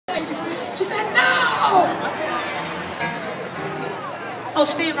Oh,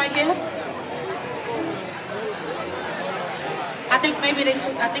 stand right here. I think maybe they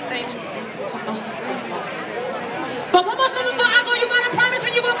took. I think they took. But one more song before I go. You gotta promise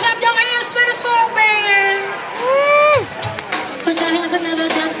me you gonna clap your hands, play the song, man. Put your hands together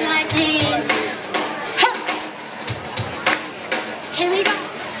just like this. Huh. Here we go.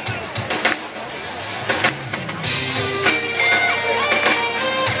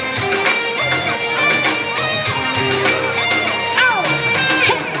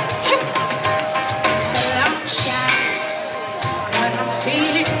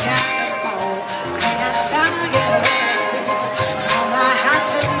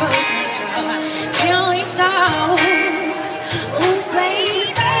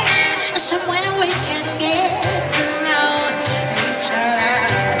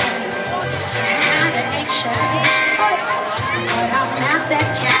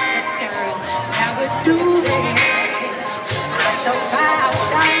 So far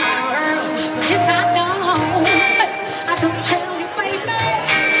outside my world, but if I know, I don't tell you, baby,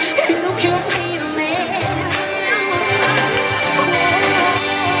 it'll kill me to live.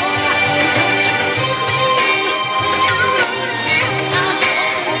 Don't you leave me,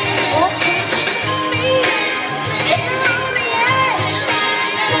 oh, can't you see me here on the edge?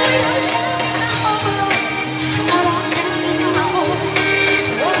 I don't tell you no, I don't tell you no,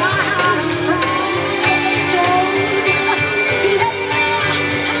 oh, my heart is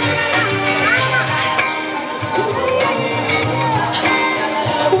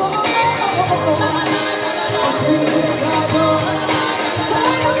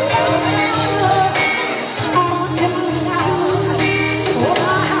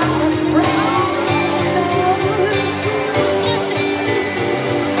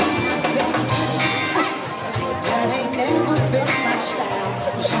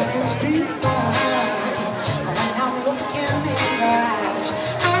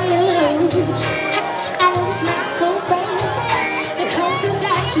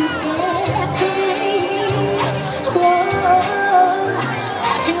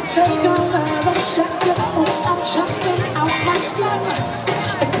jumping out my skin.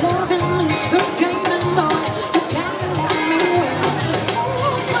 If loving is the game and more, you gotta let me win.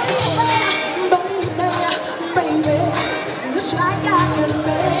 Oh, baby, baby, looks like I can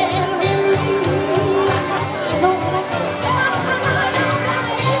marry you.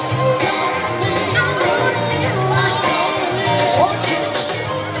 Oh, can't you see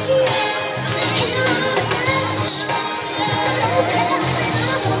me here on the edge? Don't tell me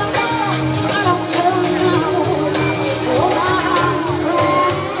I don't tell you no.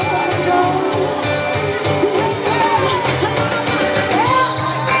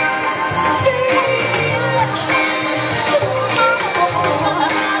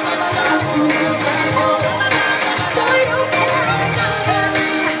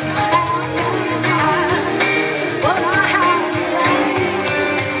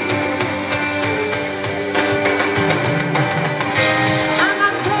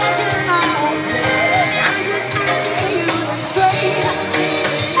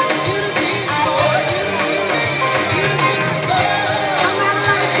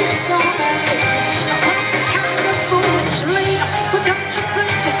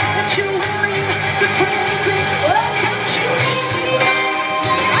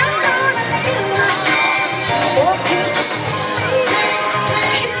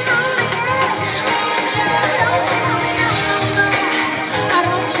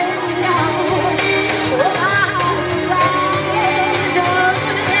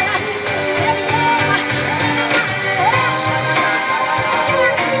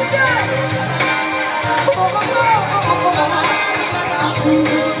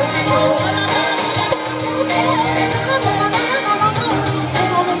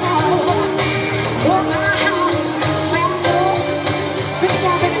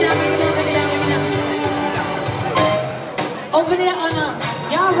 Over there on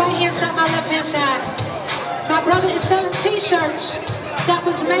y'all right hand side, my left hand side, my brother is selling t-shirts that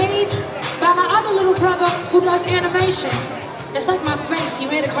was made by my other little brother who does animation. It's like my face, he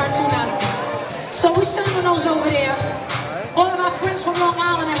made a cartoon out of it. So we're selling those over there. All of our friends from Long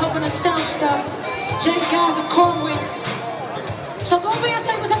Island are helping us sell stuff. Jake Gowns and Cornwall. So go over there and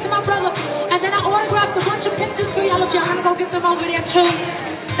say what's up to my brother. And then I autographed a bunch of pictures for y'all if y'all wanna go get them over there too.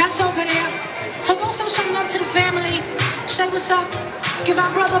 That's over there. So go show some love to the family. Say what's up. Give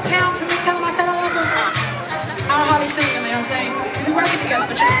our brother a pound for me. Tell him I said I love him. I'll hardly see him, you know what I'm saying? We're working together,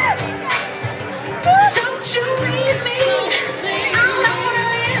 but you don't you leave me. I wanna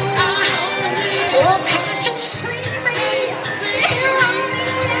live.